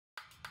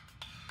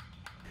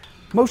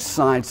Most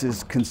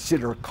scientists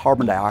consider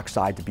carbon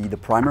dioxide to be the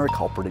primary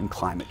culprit in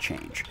climate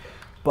change.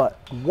 But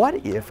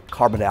what if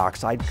carbon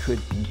dioxide could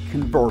be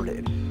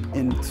converted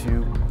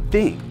into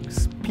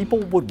things people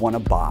would want to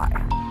buy?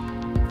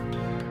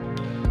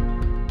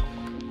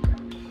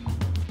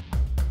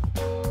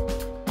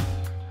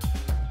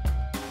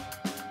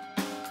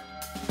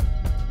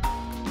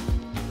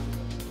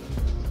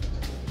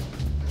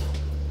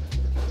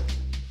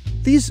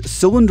 These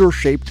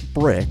cylinder-shaped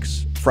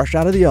bricks, fresh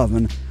out of the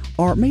oven,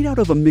 are made out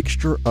of a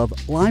mixture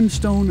of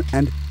limestone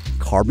and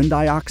carbon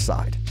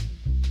dioxide.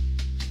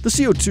 The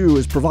CO2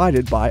 is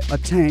provided by a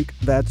tank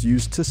that's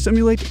used to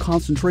simulate the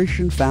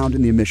concentration found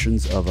in the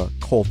emissions of a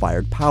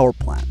coal-fired power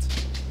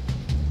plant.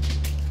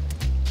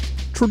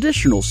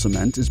 Traditional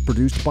cement is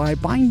produced by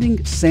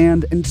binding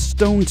sand and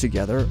stone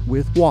together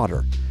with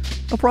water,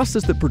 a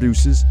process that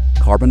produces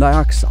carbon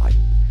dioxide,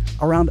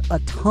 around a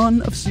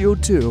ton of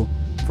CO2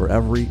 for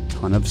every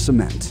ton of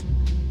cement.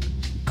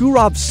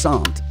 Gaurav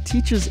Sant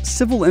teaches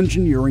civil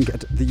engineering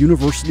at the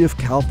University of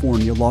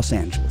California, Los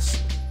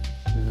Angeles.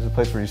 This is a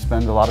place where you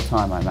spend a lot of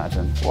time, I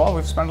imagine. Well,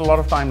 we've spent a lot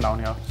of time down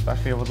here,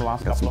 especially over the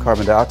last couple of months. Got some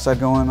carbon dioxide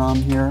going on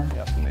here.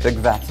 Yes, indeed. Big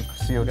vats of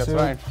CO2. That's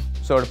right.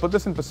 So to put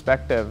this in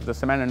perspective, the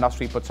cement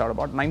industry puts out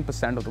about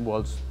 9% of the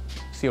world's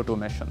CO2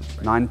 emissions.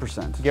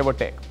 9%. Give or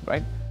take,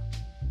 right?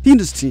 He and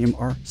his team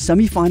are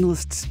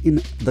semi-finalists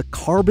in the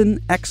Carbon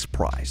X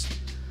Prize,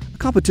 a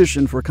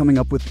competition for coming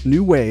up with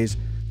new ways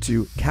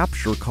to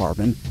capture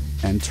carbon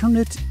and turn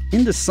it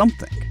into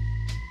something.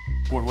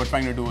 What we're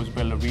trying to do is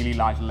build a really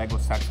large Lego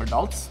set for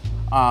adults,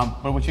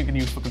 but which you can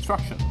use for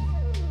construction.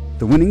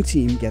 The winning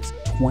team gets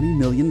 $20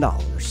 million.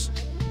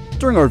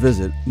 During our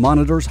visit,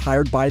 monitors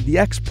hired by the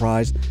X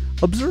Prize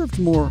observed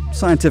more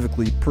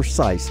scientifically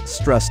precise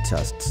stress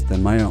tests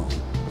than my own.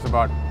 It's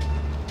about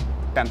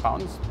 10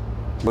 pounds.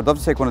 Would love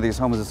to take one of these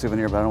home as a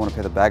souvenir, but I don't want to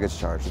pay the baggage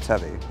charge. It's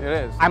heavy. It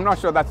is. I'm not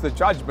sure that's the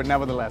judge, but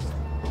nevertheless.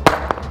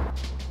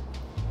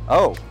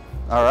 Oh,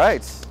 all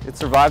right. It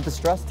survived the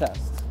stress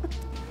test.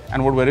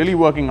 And what we're really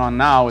working on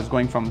now is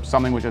going from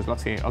something which is,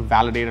 let's say, a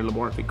validated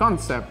laboratory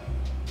concept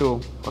to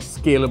a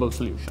scalable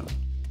solution.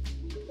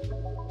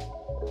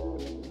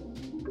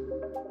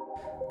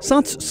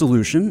 Sant's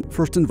solution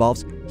first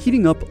involves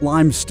heating up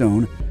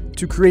limestone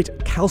to create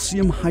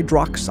calcium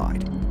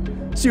hydroxide.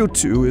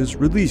 CO2 is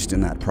released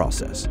in that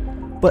process,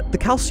 but the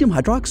calcium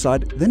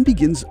hydroxide then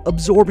begins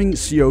absorbing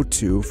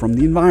CO2 from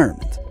the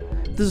environment.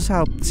 This is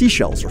how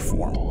seashells are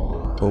formed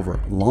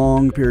over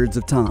long periods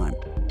of time.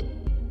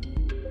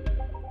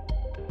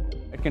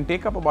 It can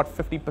take up about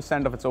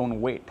 50% of its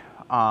own weight.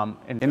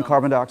 In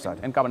carbon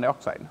dioxide? In carbon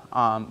dioxide,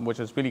 which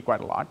is really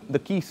quite a lot. The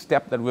key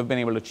step that we've been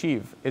able to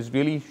achieve is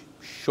really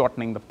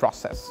shortening the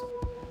process.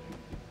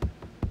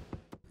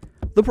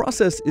 The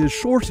process is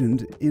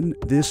shortened in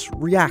this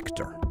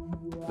reactor.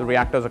 The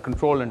reactors are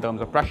controlled in terms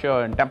of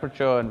pressure and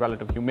temperature and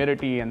relative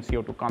humidity and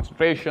CO2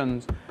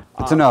 concentrations.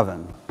 It's an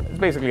oven. It's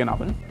basically an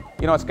oven.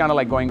 You know, it's kind of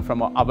like going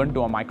from an oven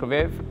to a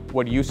microwave.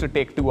 What used to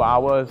take 2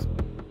 hours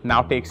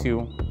now takes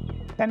you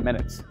 10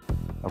 minutes.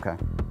 Okay.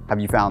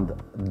 Have you found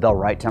the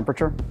right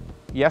temperature?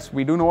 Yes,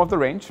 we do know of the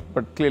range,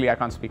 but clearly I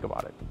can't speak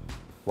about it.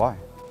 Why?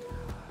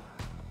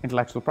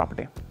 Intellectual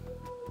property.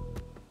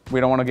 We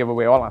don't want to give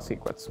away all our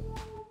secrets.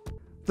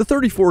 The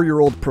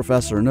 34-year-old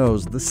professor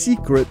knows the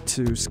secret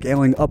to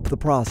scaling up the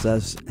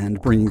process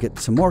and bringing it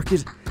to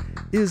market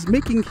is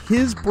making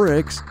his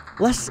bricks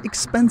less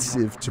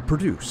expensive to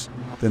produce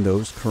than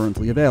those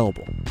currently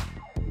available.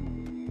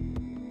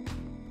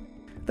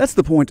 That's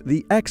the point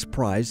the X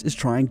Prize is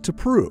trying to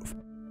prove,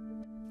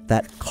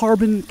 that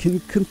carbon can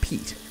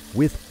compete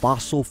with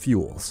fossil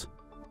fuels.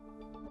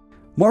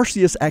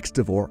 Marcius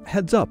Eksteen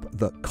heads up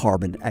the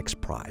Carbon X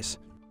Prize.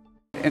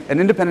 An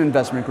independent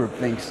investment group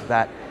thinks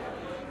that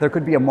there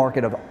could be a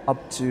market of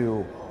up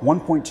to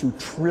 $1.2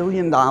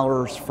 trillion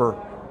for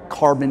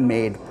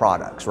carbon-made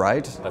products,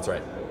 right? That's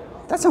right.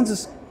 That sounds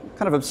just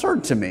kind of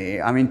absurd to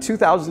me. I mean,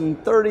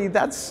 2030,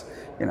 that's,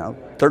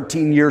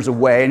 13 years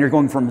away, and you're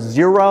going from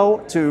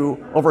 0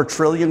 to over $1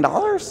 trillion?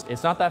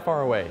 It's not that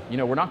far away.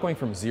 We're not going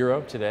from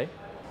 0 today.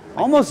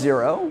 Almost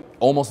 0.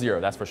 Almost 0,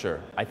 that's for sure.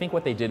 I think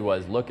what they did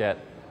was look at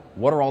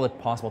what are all the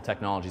possible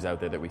technologies out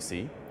there that we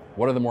see?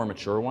 What are the more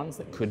mature ones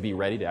that could be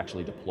ready to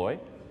actually deploy?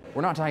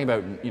 We're not talking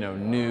about,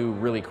 new,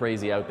 really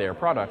crazy out there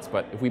products,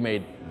 but if we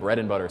made bread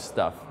and butter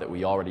stuff that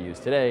we already use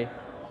today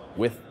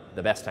with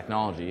the best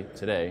technology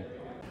today.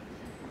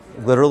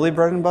 Literally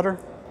bread and butter?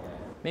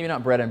 Maybe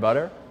not bread and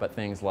butter, but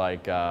things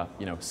like,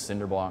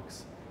 cinder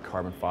blocks,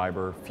 carbon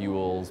fiber,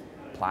 fuels,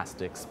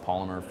 plastics,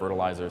 polymer,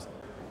 fertilizers.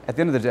 At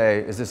the end of the day,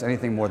 is this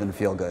anything more than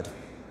feel good?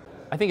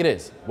 I think it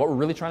is. What we're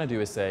really trying to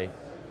do is say,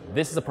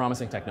 this is a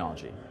promising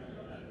technology.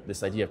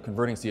 This idea of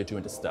converting CO2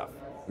 into stuff.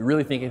 We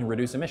really think it can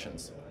reduce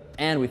emissions.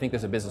 And we think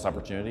there's a business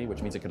opportunity,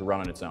 which means it could run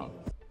on its own.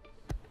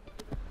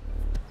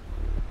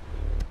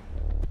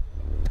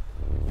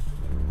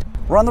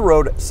 We're on the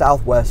road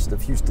southwest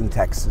of Houston,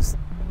 Texas.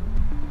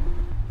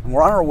 And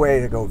we're on our way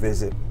to go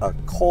visit a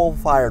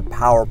coal-fired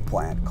power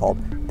plant called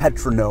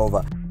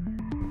Petronova.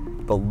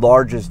 the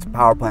largest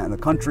power plant in the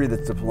country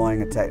that's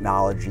deploying a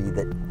technology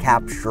that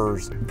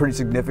captures a pretty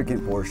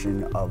significant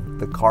portion of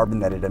the carbon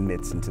that it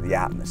emits into the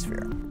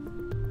atmosphere.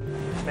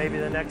 Maybe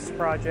the next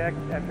project,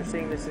 after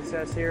seeing the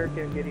success here,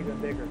 can get even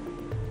bigger.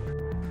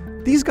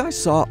 These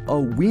guys saw a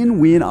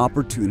win-win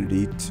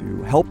opportunity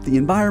to help the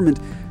environment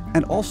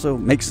and also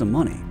make some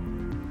money.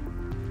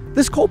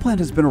 This coal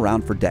plant has been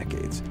around for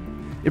decades.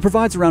 It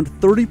provides around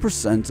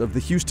 30% of the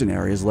Houston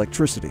area's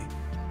electricity.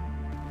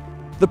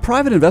 The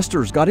private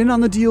investors got in on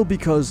the deal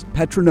because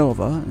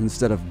Petronova,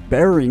 instead of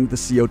burying the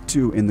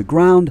CO2 in the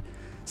ground,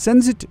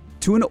 sends it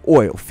to an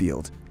oil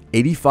field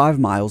 85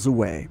 miles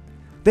away.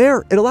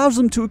 There, it allows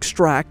them to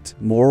extract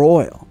more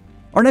oil.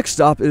 Our next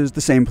stop is the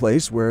same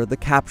place where the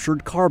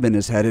captured carbon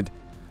is headed,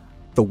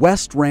 the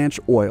West Ranch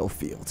oil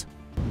field.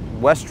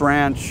 West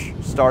Ranch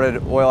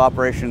started oil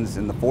operations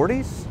in the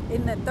 40s?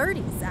 In the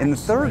 30s, actually. In the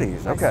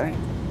 30s, okay.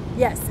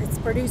 Yes, it's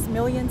produced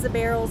millions of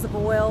barrels of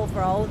oil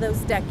for all of those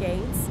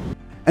decades.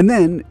 And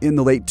then, in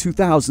the late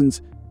 2000s,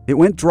 it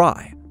went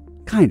dry.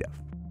 Kind of.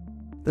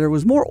 There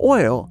was more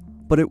oil,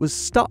 but it was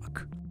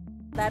stuck.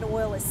 That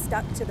oil is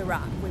stuck to the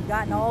rock. We've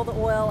gotten all the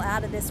oil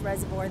out of this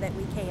reservoir that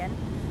we can.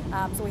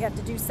 So we have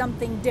to do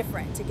something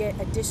different to get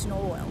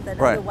additional oil that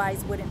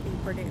otherwise wouldn't be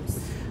produced.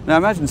 Now, I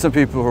imagine some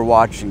people who are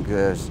watching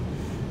this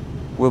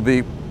will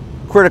be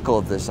critical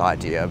of this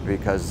idea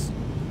because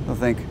they'll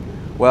think,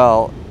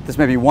 well, this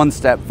may be one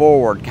step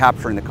forward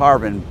capturing the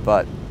carbon,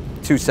 but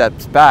 2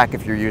 steps back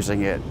if you're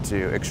using it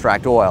to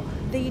extract oil.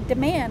 The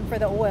demand for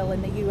the oil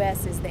in the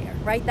U.S. is there,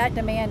 right? That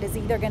demand is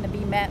either going to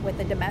be met with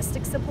a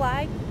domestic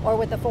supply or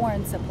with a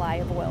foreign supply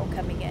of oil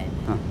coming in.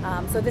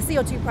 So the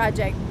CO2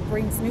 project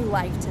brings new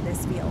life to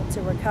this field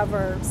to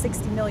recover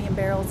 60 million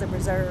barrels of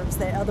reserves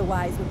that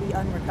otherwise would be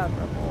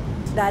unrecoverable.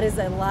 That is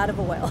a lot of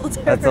oil.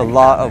 That's a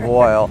lot of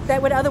oil.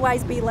 That would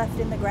otherwise be left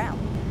in the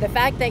ground. The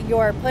fact that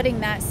you're putting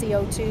that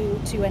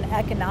CO2 to an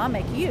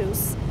economic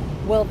use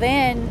will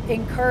then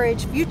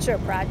encourage future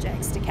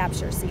projects to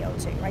capture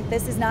CO2, right?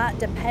 This is not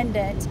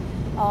dependent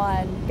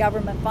on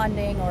government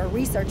funding or a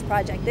research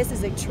project. This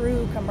is a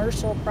true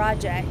commercial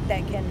project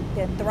that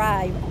can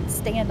thrive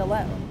stand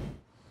alone.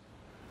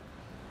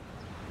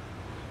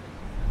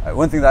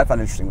 One thing that I found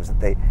interesting was that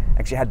they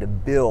actually had to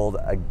build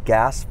a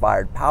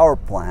gas-fired power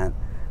plant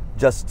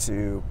just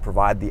to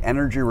provide the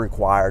energy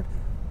required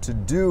to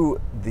do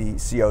the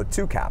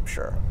CO2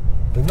 capture.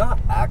 They're not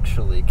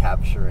actually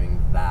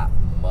capturing that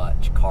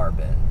much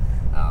carbon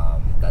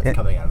that's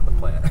coming out of the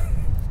plant.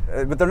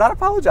 But they're not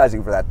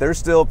apologizing for that. They're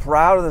still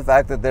proud of the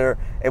fact that they're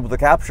able to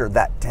capture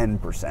that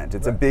 10%.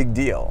 It's a big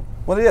deal.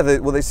 Well, yeah,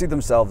 they see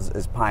themselves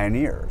as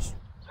pioneers.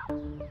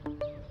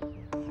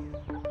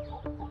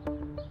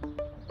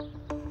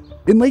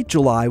 In late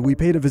July, we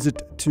paid a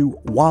visit to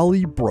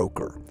Wally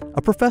Broeker,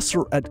 a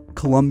professor at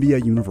Columbia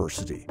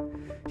University.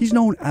 He's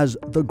known as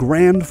the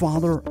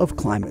grandfather of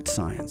climate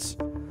science.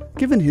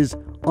 Given his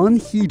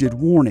unheeded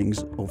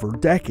warnings over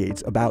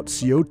decades about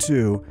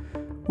CO2,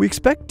 we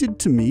expected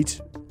to meet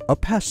a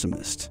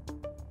pessimist.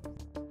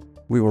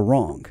 We were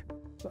wrong.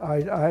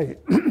 I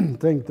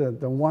think that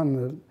the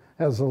one that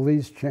has the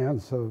least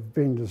chance of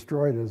being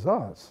destroyed is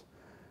us,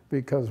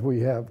 because we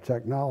have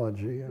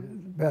technology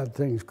and bad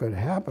things could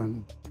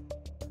happen.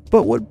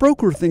 But what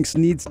Broeker thinks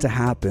needs to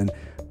happen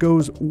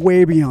goes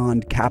way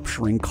beyond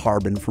capturing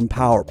carbon from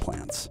power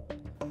plants.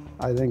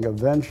 I think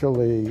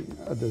eventually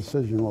a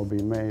decision will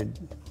be made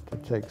to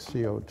take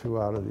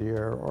CO2 out of the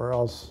air, or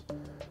else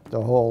the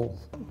whole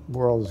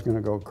world is going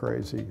to go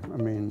crazy. I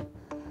mean,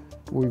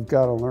 we've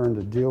got to learn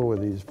to deal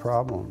with these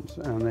problems,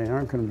 and they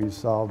aren't going to be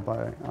solved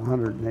by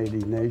 180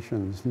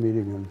 nations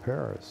meeting in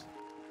Paris.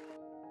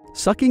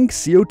 Sucking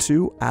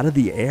CO2 out of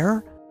the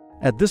air?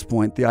 At this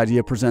point, the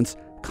idea presents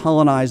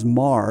colonized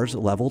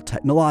Mars-level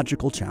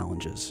technological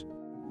challenges.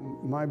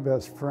 My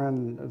best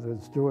friend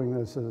that's doing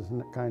this is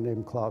a guy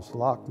named Klaus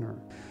Lochner.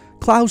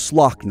 Klaus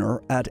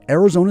Lochner at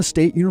Arizona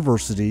State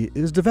University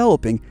is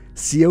developing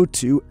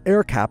CO2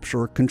 air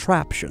capture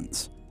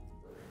contraptions.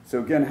 So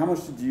again, how much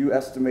do you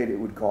estimate it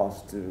would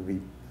cost to be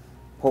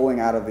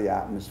pulling out of the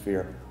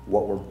atmosphere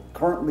what we're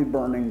currently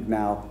burning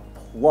now,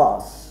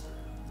 plus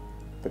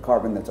the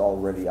carbon that's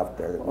already up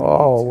there?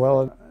 Oh,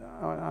 well,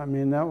 I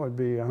mean, that would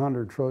be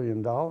 $100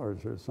 trillion or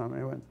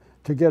something.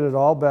 To get it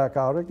all back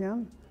out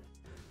again?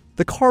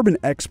 The Carbon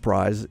X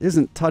Prize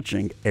isn't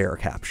touching air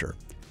capture.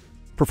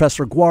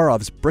 Professor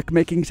Gwarov's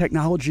brick-making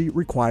technology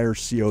requires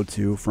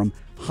CO2 from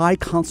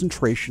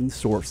high-concentration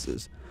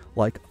sources,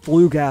 like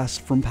flue gas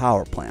from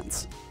power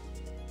plants.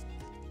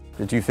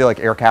 Do you feel like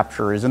air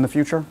capture is in the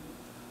future?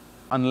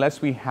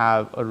 Unless we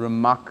have a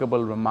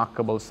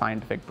remarkable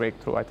scientific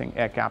breakthrough, I think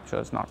air capture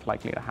is not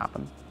likely to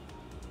happen.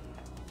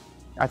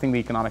 I think the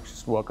economics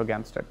just work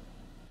against it.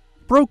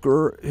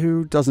 Broeker,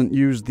 who doesn't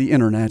use the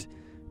internet,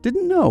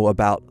 didn't know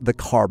about the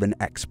Carbon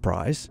X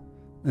Prize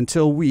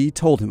until we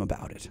told him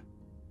about it.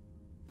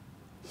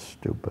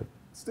 Stupid.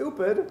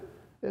 Stupid?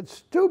 It's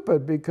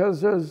stupid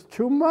because there's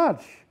too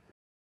much.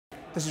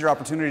 This is your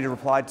opportunity to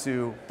reply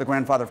to the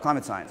grandfather of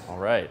climate science. All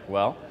right,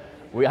 well,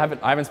 I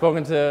haven't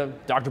spoken to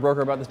Dr.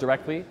 Broeker about this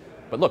directly,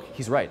 But look,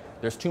 he's right.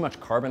 There's too much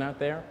carbon out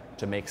there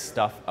to make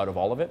stuff out of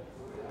all of it.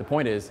 The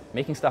point is,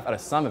 making stuff out of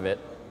some of it,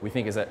 we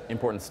think is an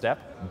important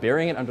step.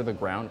 Burying it under the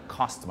ground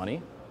costs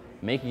money.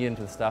 Making it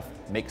into the stuff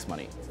makes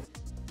money.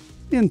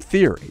 In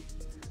theory.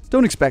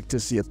 Don't expect to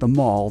see at the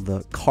mall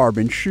the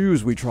carbon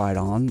shoes we tried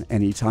on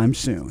anytime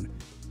soon.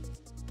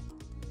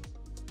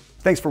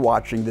 Thanks for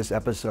watching this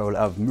episode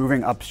of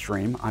Moving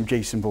Upstream. I'm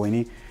Jason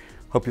Bellini.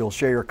 Hope you'll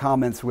share your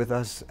comments with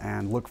us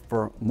and look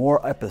for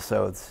more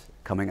episodes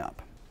coming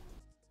up.